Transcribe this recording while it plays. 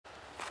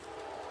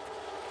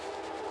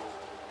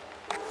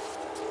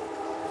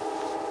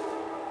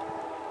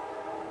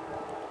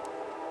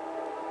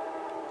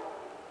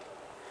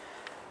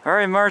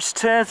Alright, March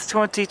 10th,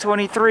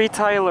 2023,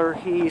 Tyler.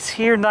 He's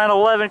here,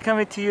 9/11,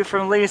 coming to you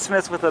from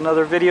Ladysmith with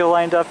another video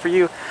lined up for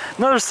you.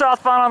 Another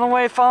southbound on the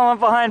way, following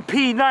behind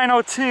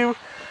P902.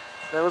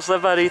 That was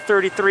led by the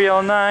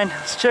 3309.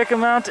 Let's check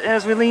him out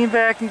as we lean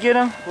back and get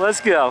him.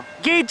 Let's go.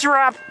 Gate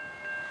drop!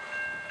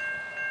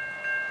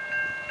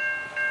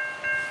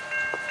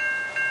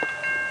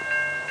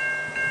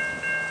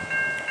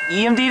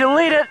 EMD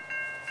delete it!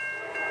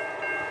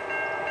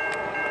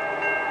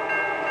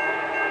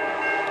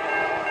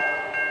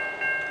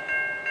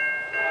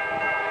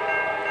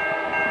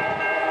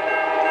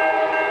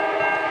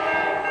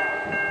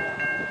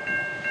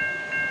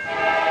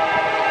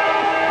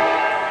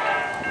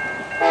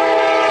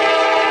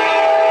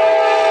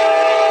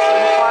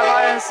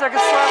 Second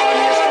slide on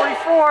the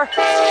S44,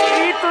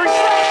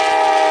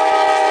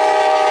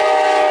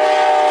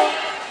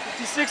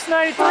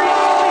 5693,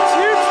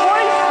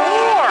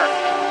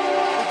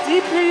 2224. The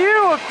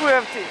DPU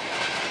equipped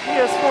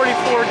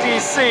ES44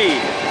 DC.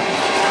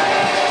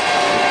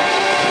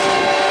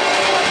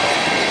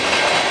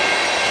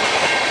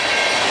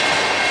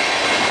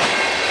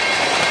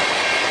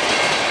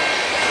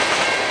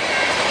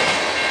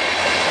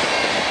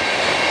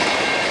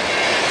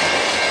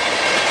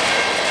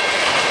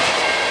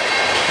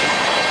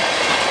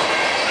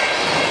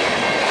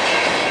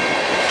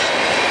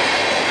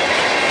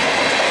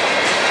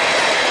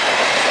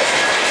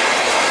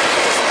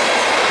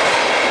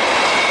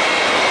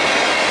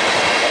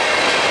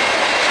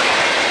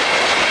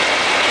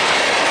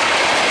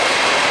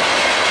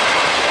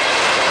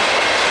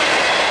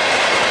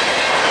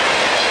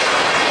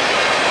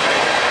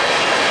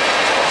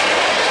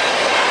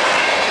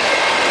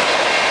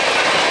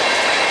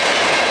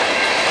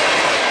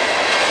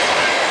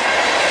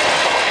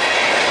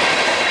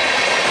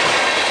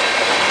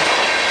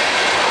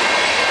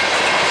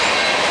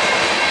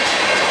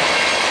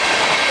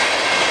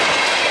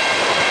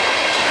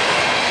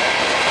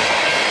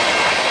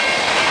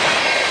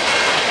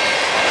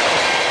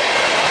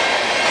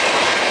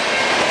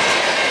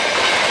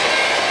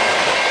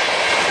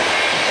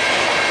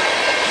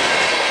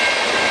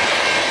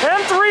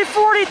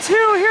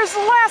 M342, here's the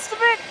last of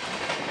it.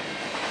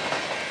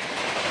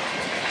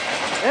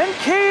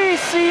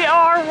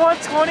 NKCR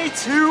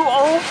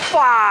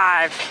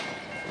 12205.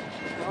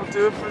 We'll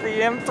do it for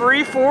the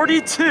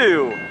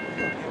M342.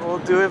 And we'll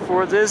do it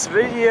for this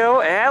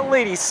video at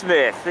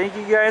Ladysmith. Thank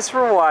you guys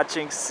for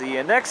watching. See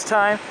you next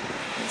time.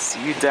 And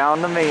see you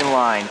down the main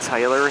line.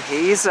 Tyler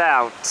Hayes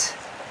out.